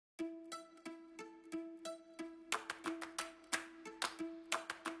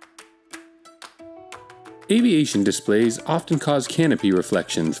Aviation displays often cause canopy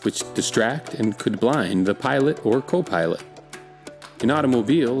reflections which distract and could blind the pilot or co-pilot. In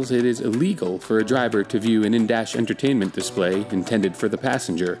automobiles, it is illegal for a driver to view an in-dash entertainment display intended for the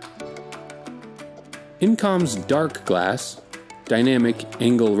passenger. Incom's DARC Glass, Dynamic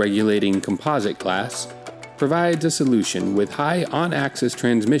Angle Regulating Composite Glass, provides a solution with high on-axis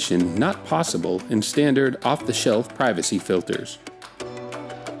transmission not possible in standard off-the-shelf privacy filters.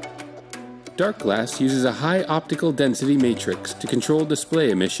 DARC Glass uses a high optical density matrix to control display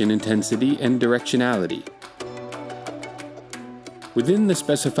emission intensity and directionality. Within the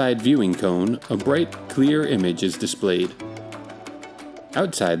specified viewing cone, a bright, clear image is displayed.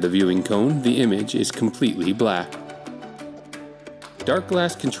 Outside the viewing cone, the image is completely black. DARC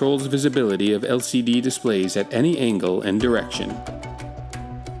Glass controls visibility of LCD displays at any angle and direction.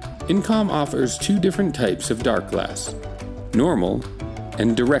 Incom offers two different types of DARC Glass: normal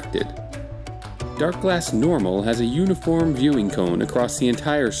and directed. DARC Glass Normal has a uniform viewing cone across the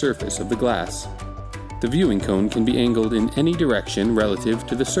entire surface of the glass. The viewing cone can be angled in any direction relative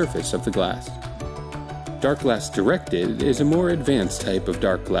to the surface of the glass. DARC Glass Directed is a more advanced type of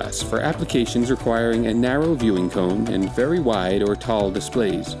DARC Glass for applications requiring a narrow viewing cone and very wide or tall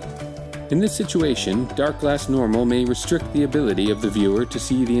displays. In this situation, DARC Glass Normal may restrict the ability of the viewer to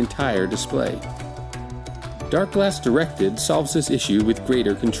see the entire display. DARC Glass Directed solves this issue with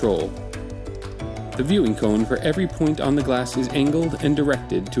greater control. The viewing cone for every point on the glass is angled and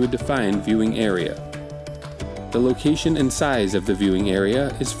directed to a defined viewing area. The location and size of the viewing area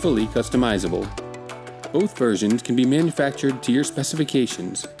is fully customizable. Both versions can be manufactured to your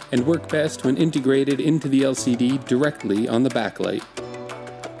specifications and work best when integrated into the LCD directly on the backlight.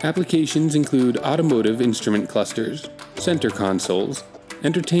 Applications include automotive instrument clusters, center consoles,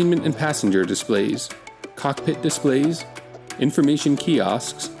 entertainment and passenger displays, cockpit displays, information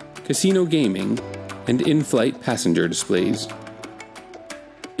kiosks, casino gaming, and in-flight passenger displays.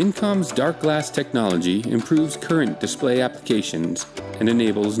 Incom's DARC Glass technology improves current display applications and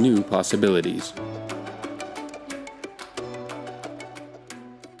enables new possibilities.